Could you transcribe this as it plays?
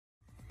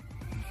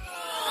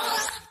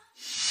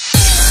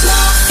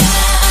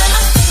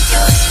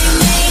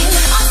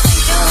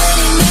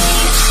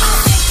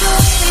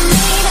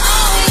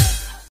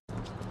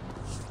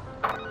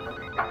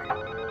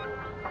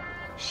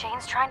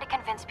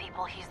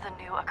the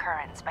new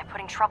occurrence by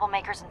putting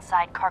troublemakers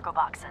inside cargo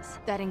boxes.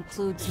 That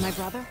includes my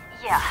brother?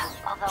 Yeah,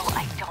 although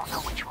I don't know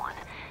which one.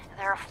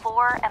 There are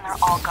 4 and they're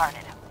all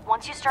guarded.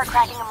 Once you start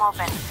cracking them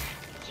open,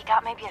 you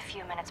got maybe a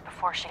few minutes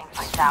before Shane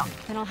finds out.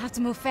 Then I'll have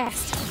to move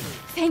fast.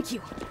 Thank you.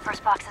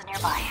 First box is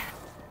nearby.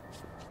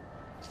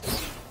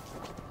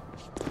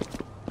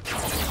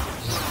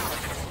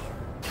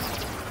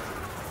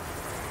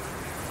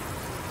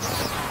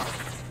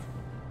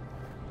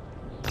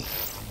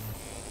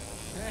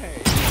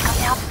 Come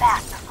down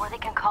fast before they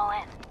can call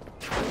in.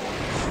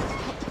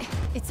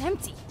 It's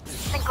empty.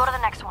 Then go to the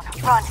next one.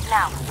 Run,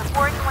 now,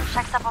 before anyone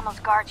checks up on those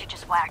guards you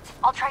just whacked.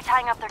 I'll try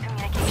tying up their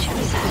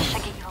communications.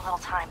 Should get you a little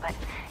time, but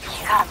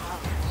you gotta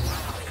move.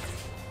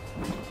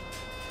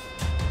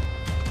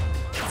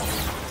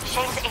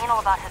 Shane's anal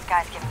about his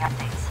guys giving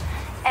updates.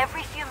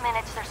 Every few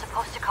minutes, they're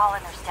supposed to call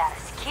in their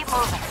status. Keep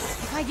moving.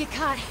 If I get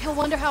caught, he'll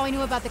wonder how I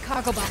knew about the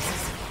cargo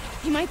boxes.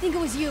 He might think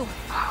it was you.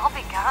 I'll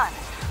be gone.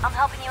 I'm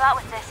helping you out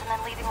with this and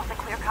then leaving with a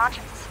clear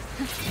conscience.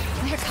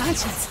 Clear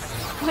conscience?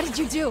 What did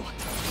you do?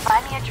 Buy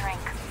me a drink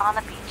on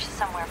the beach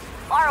somewhere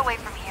far away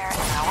from here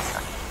and I will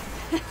tell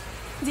you.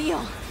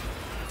 Deal.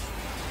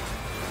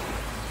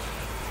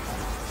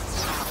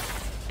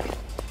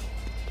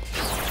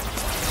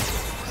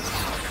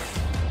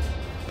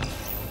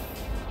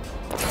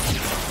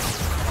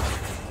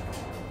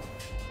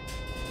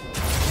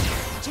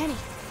 Jenny,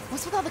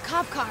 what's with all the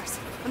cop cars?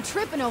 I'm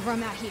tripping over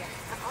them out here.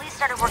 The police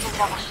started working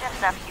double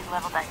shifts after you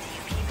leveled that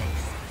DUP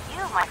base.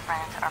 You, my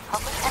friend, are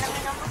public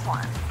enemy number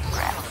 1.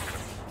 Congrats.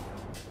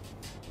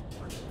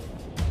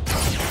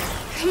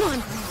 Come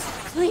on,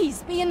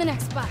 please, be in the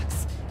next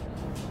box.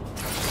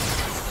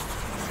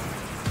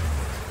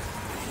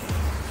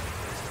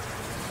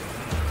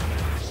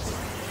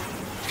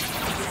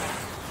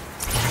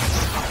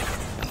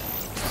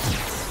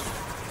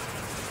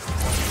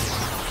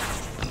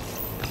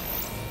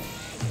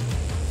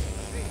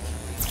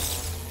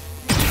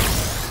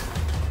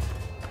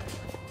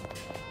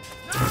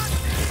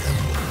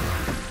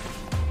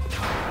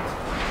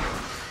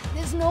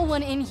 There's no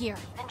one in here.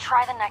 Then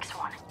try the next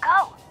one.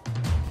 Go!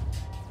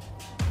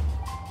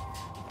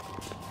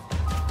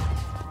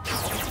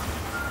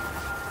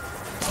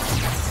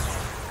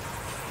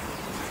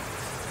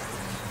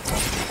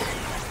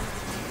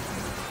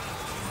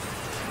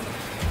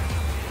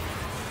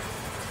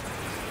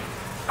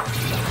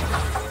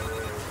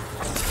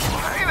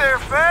 Hey there,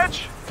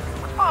 Fetch.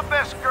 What's my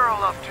best girl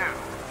up to?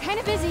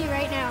 Kinda busy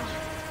right now.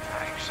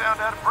 You sound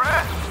out of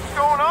breath. What's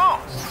going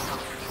on?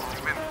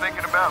 You been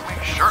thinking about me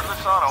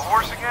shirtless on a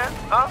horse again,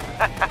 huh?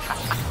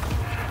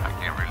 I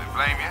can't really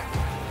blame you.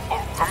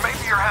 Or maybe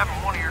you're having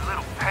one of your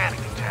little panic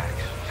attacks.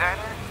 Is that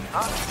it?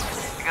 Huh?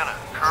 You gonna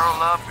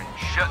curl up and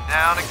shut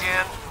down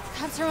again?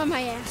 Cops are on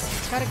my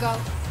ass. Gotta go.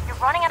 You're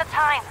running out of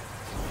time.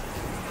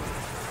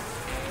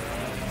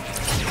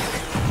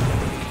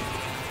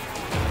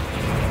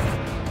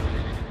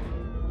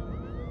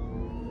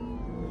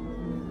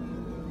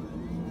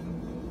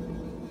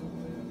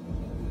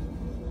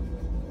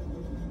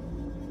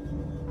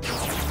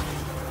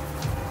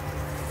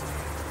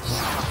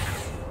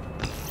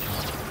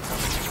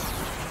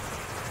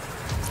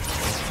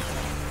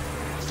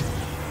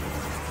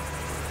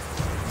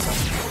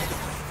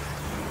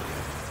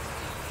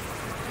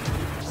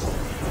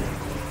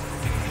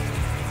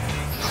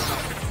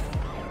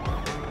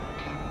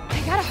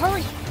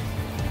 Hurry!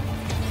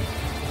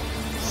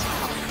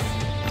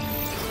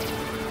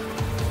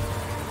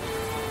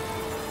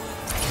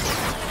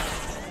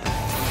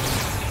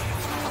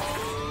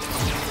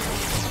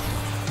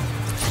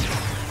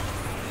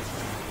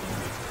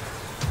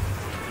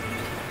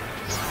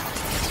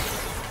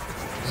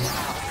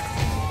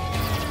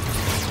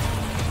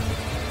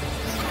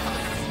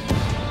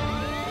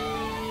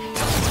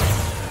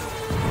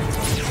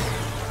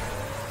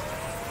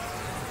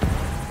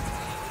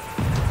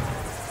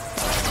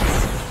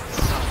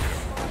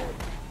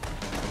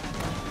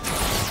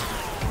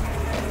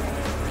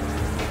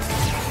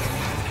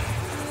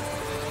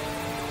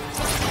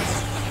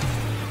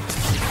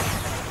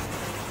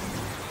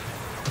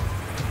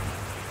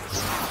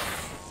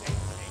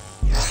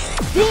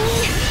 Ding!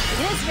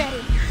 It is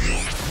ready.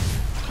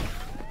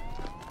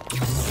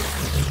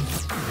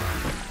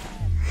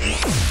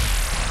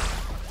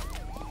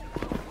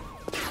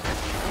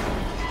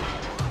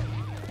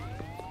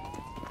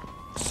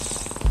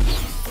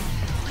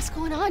 What's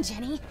going on,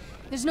 Jenny?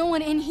 There's no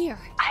one in here.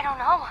 I don't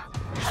know.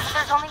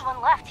 There's only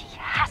one left. He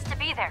has to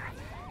be there.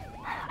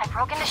 I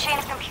broke into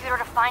Shane's computer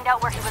to find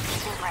out where he was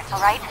keeping Brent,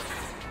 alright?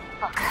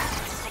 Look,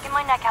 I'm sticking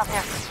my neck out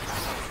there.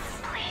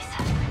 Please,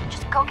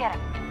 just go get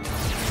him.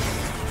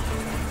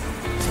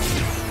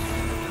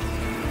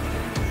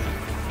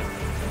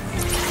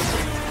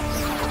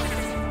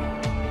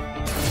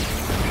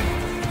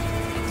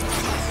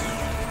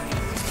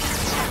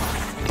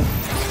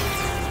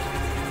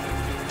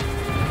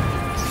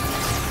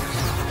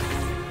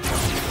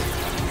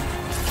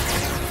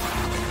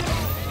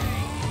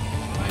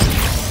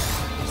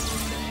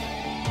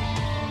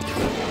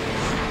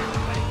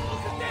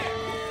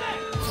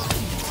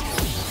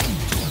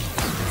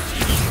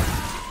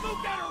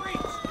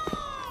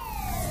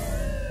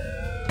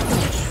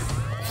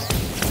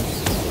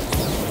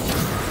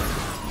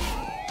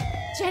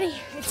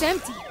 It's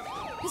empty.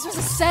 This was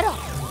a setup.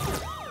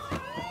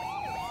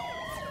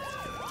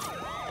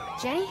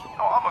 Jenny?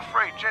 Oh, I'm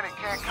afraid Jenny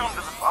can't come to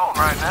the phone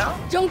right now.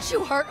 Don't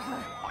you hurt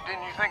her. Well,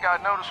 didn't you think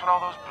I'd notice when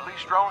all those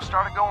police drones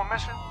started going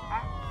missing?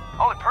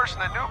 Only person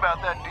that knew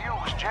about that deal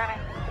was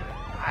Jenny.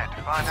 I had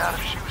to find out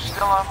if she was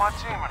still on my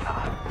team or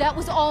not. That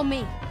was all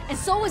me. And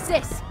so was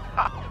this.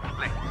 Oh,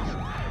 please.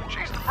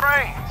 She's the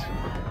brains.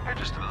 You're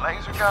just a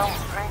laser gun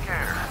with pink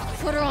hair.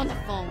 Put her on the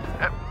phone.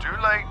 Yep,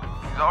 too late.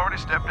 He's already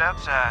stepped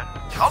outside.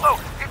 Although,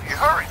 if you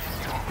hurry,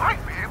 you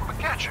might be able to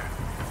catch her.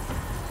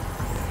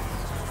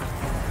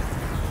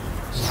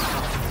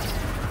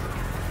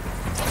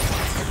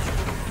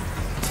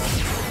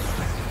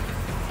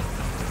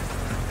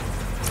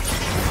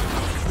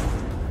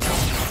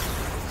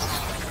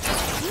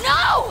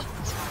 No!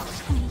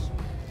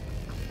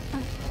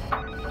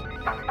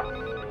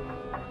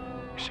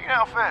 You see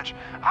now, Fetch,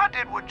 I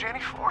did what Jenny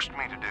forced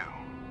me to do.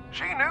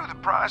 She knew the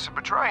price of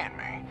betraying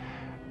me.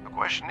 The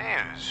question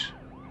is,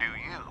 do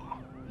you?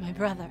 My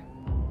brother.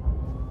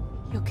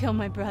 You'll kill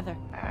my brother.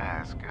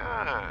 That's good.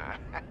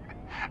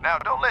 Now,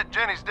 don't let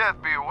Jenny's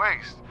death be a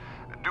waste.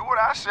 Do what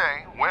I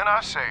say, when I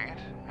say it,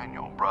 and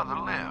your brother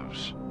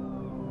lives.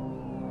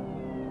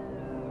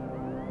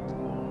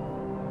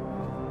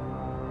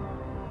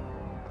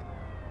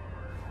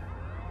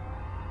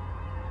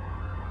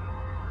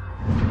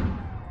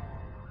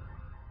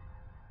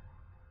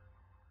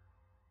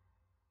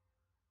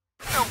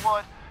 You know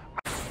what?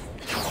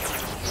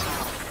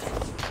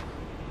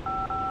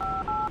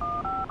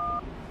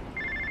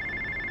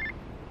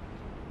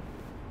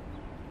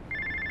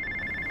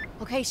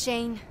 Okay,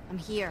 Shane, I'm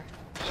here.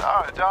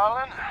 Sorry,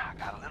 darling. I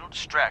got a little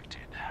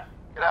distracted.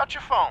 Get out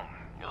your phone.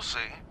 You'll see.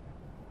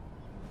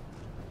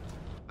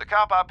 The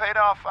cop I paid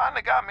off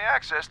finally got me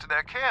access to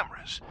their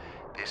cameras.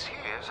 This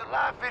here's a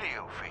live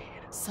video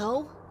feed.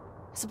 So?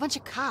 It's a bunch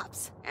of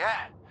cops.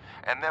 Yeah,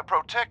 and they're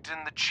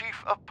protecting the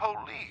chief of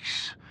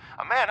police.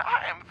 A man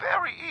I am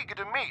very eager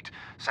to meet.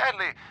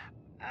 Sadly,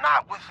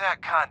 not with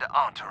that kind of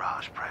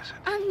entourage present.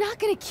 I'm not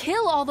gonna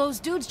kill all those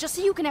dudes just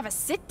so you can have a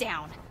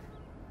sit-down.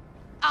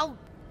 I'll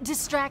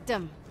distract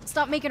them.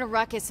 Stop making a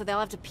ruckus so they'll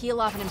have to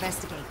peel off and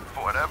investigate.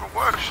 Whatever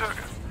works,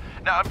 sugar.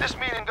 Now, if this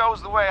meeting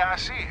goes the way I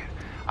see it,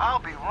 I'll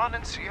be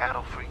running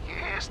Seattle for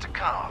years to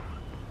come.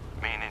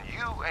 Meaning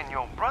you and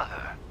your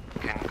brother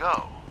can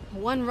go.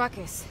 One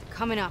ruckus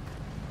coming up.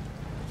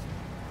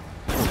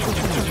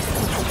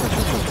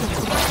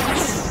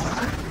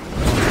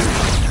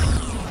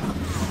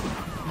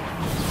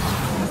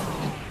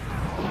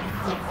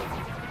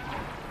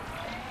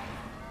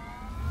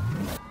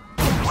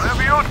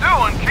 Whatever you're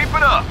doing, keep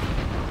it up.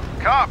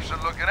 Cops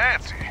are looking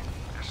antsy.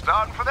 They're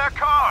starting for their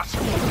cars.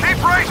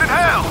 Keep raising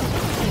hell!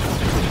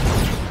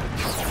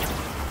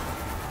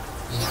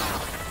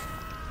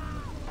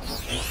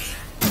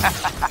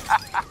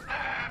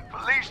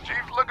 Police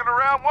chief's looking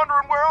around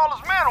wondering where all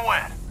his men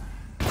went.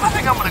 I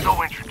think I'm gonna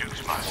go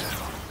introduce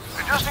myself.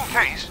 And just in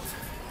case,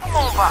 come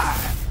on by.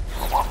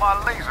 I want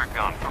my laser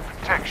gun for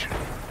protection.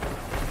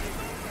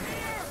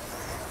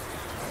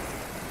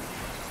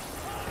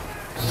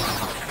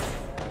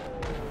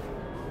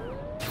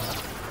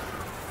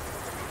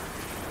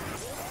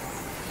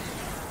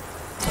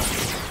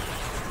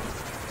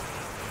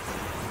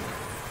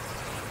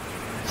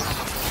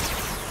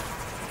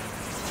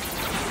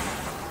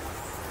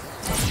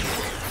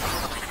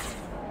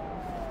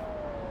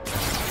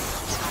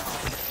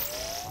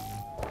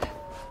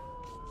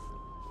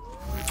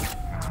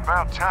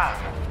 About time.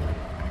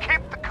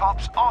 Keep the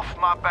cops off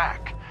my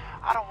back.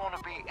 I don't want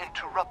to be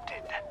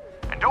interrupted.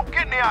 And don't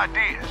get any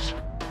ideas.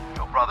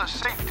 Your brother's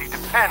safety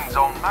depends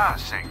on my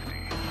safety.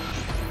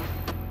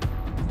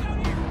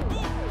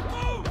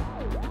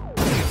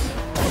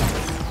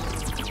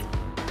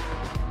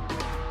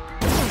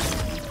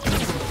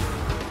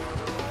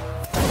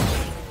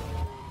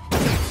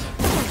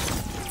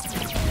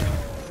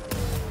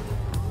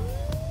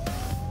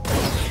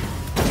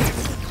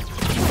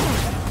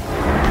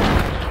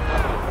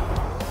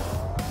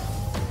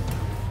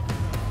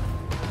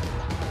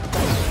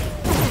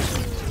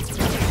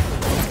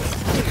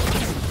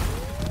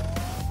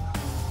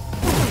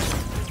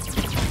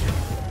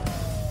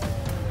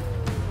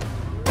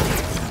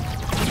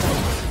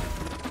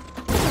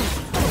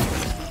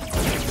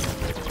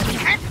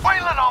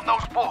 On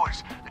those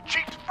boys. The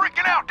chief's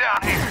freaking out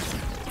down here.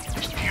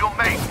 This deal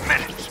made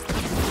minutes.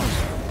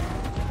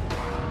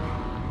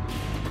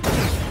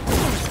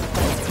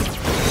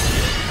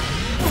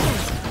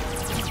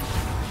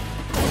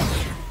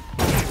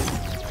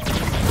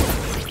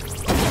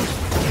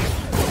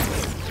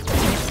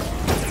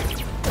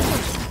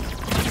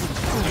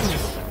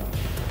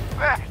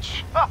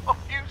 Fetch. Oh,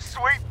 you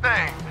sweet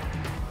thing.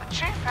 The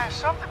chief has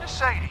something to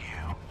say to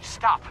you.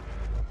 Stop.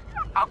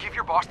 I'll give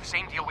your boss the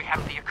same deal we had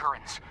with the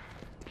occurrence.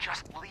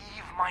 Just leave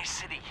my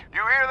city. You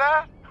hear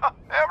that?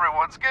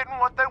 Everyone's getting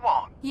what they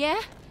want.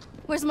 Yeah?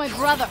 Where's my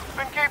brother?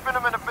 Been keeping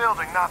him in a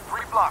building not 3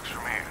 blocks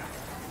from here.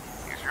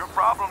 He's your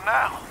problem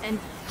now. And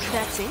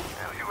that's it?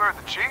 Well, you heard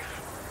the chief.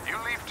 You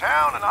leave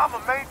town and I'm a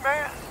made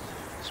man.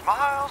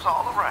 Smiles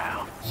all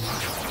around.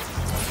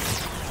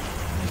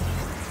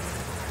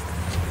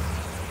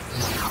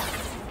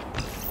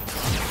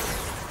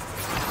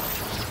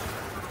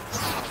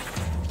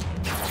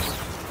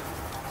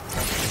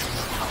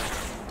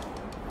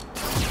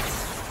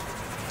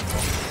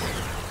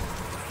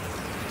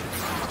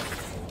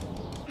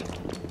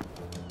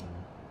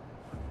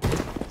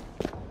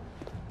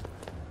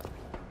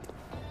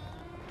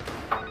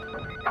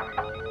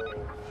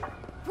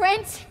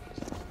 Brent?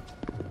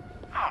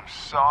 I'm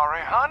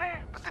sorry, honey,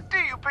 but the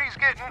DUP's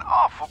getting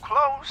awful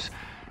close.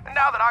 And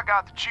now that I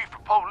got the chief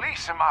of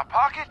police in my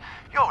pocket,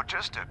 you're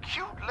just a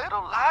cute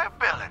little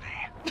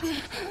liability.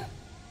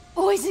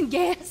 Poison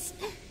gas?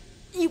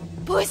 You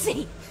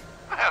pussy!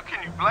 Well,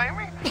 can you blame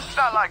me? It's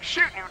not like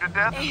shooting you to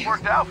death has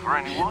worked out for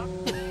anyone.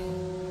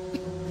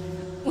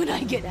 When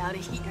I get out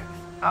of here.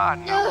 I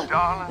know,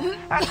 darling.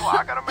 That's why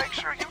I gotta make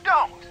sure you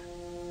don't.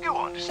 You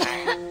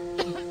understand.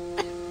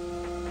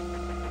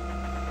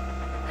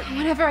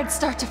 Whenever I'd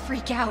start to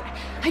freak out,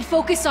 I'd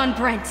focus on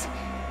Brent.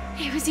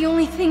 It was the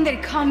only thing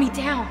that'd calm me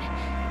down.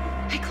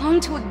 I clung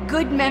to a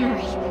good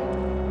memory.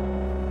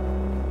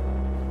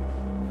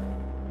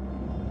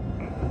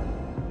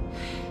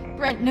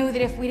 Brent knew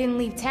that if we didn't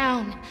leave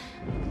town,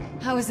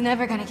 I was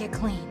never gonna get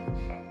clean.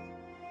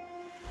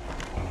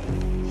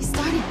 He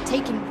started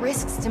taking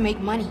risks to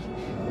make money.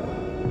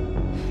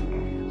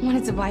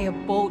 Wanted to buy a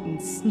boat and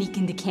sneak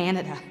into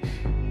Canada.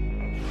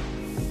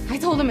 I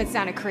told him it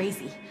sounded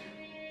crazy.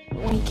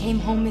 But when he came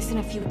home missing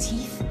a few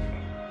teeth,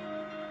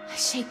 I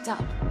shaped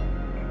up.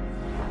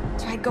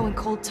 Tried going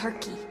cold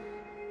turkey.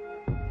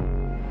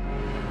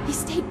 He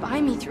stayed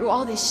by me through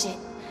all this shit.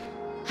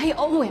 I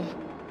owe him.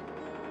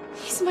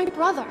 He's my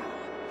brother.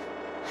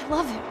 I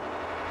love him.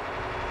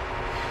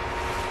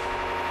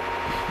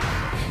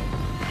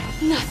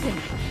 Nothing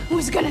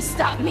was gonna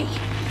stop me.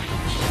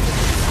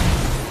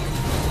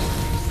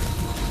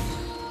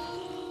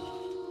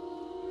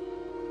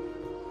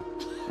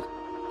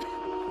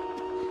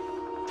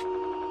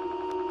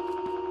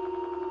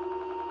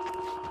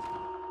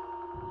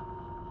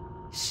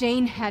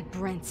 Shane had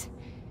Brent.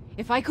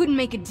 If I couldn't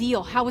make a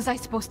deal, how was I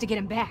supposed to get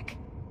him back?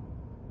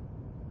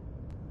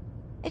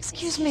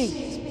 Excuse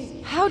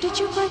me, how did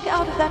you break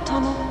out of that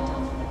tunnel?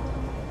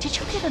 Did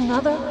you get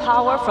another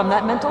power from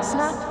that mental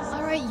snap?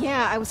 Alright,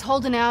 yeah, I was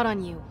holding out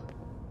on you.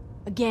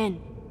 Again.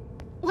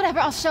 Whatever,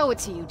 I'll show it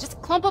to you. Just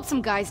clump up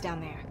some guys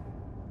down there.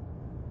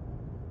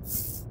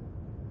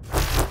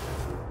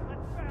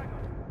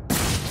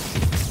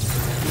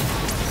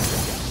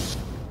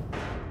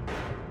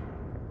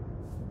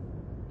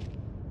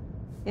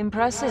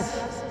 Impressive.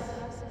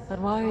 But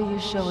why are you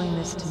showing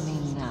this to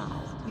me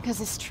now?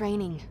 Because it's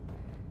training.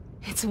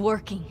 It's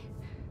working.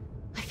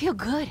 I feel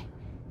good.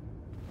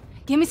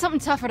 Give me something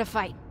tougher to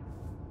fight.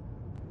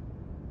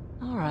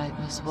 All right,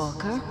 Miss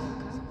Walker.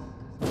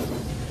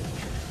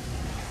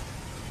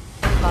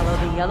 Follow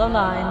the yellow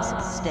lines,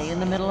 stay in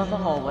the middle of the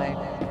hallway.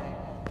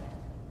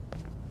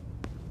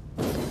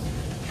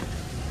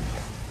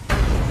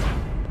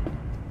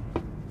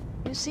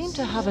 You seem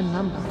to have a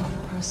number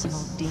of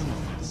personal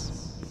demons.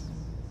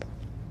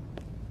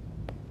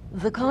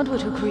 The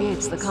conduit who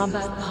creates the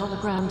combat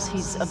holograms,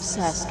 he's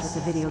obsessed with a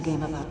video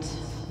game about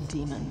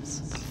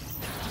demons.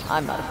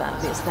 I'm not a fan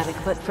of the aesthetic,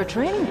 but for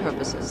training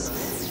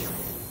purposes,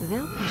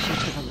 they'll push you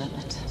to the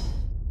limit.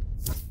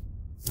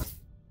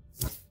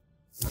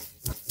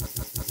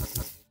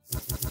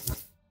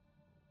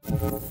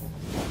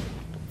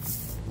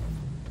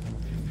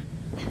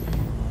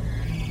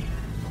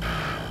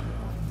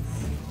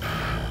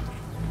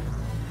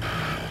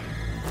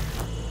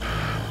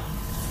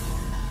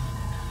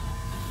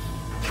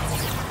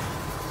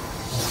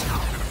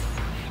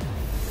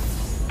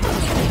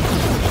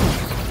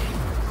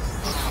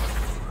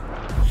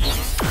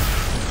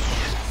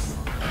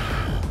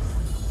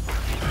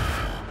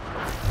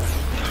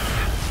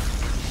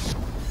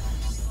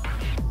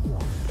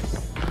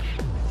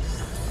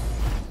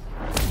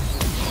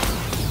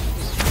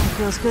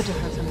 Feels good to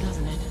hurt them,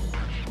 doesn't it?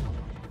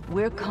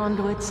 We're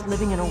conduits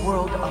living in a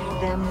world of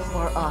them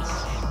or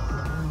us.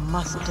 We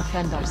must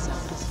defend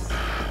ourselves.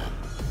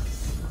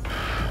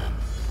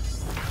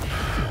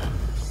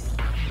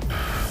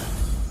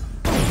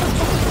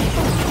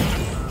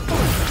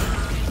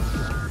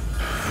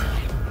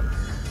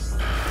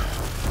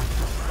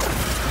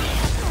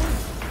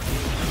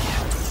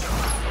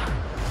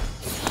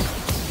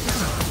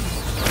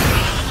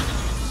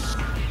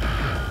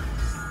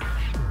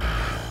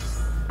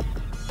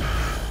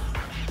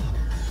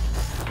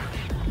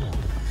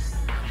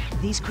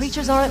 These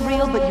creatures aren't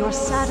real, but your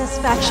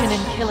satisfaction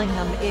in killing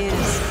them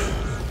is.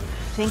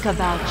 Think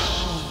about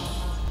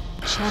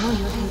Shane. Channel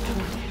your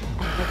hatred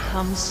and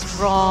become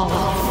strong.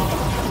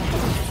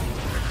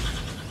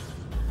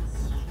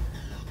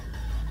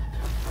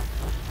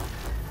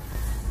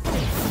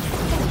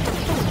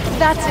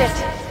 That's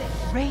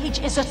it! Rage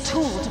is a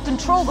tool to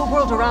control the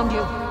world around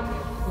you.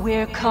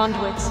 We're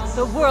conduits.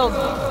 The world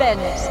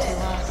bends to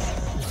us.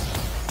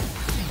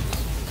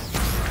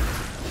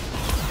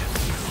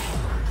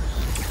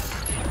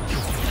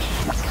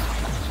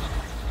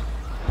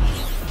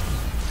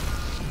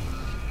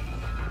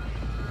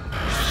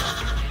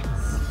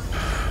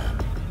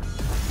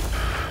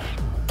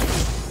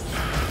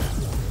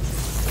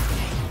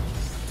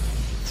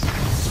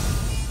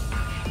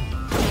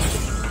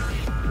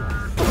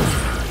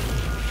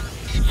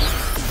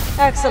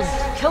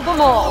 Excellent. Kill them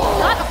all.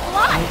 Not a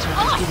fly! Nature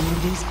has given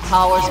you these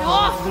powers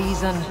for a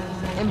reason.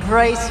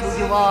 Embrace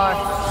who you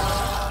are.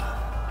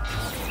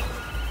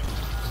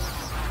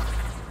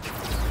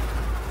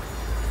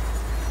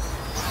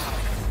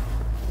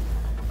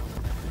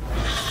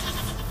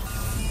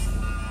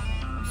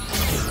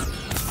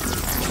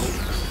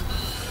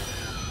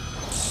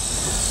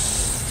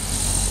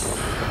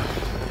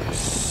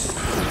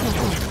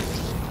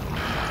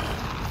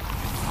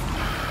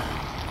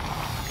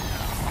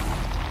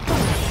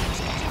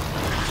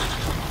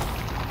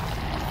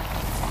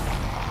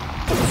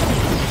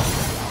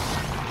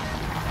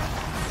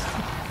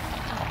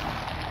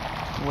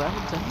 Well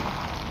done.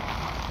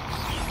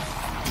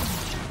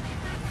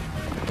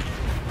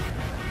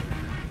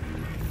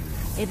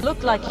 It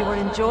looked like you were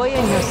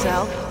enjoying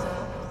yourself.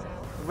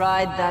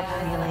 Ride that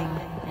feeling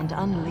and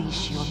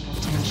unleash your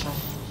potential.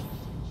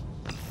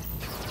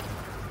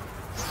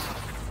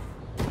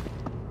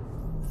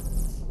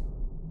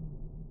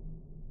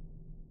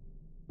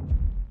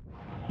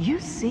 You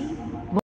see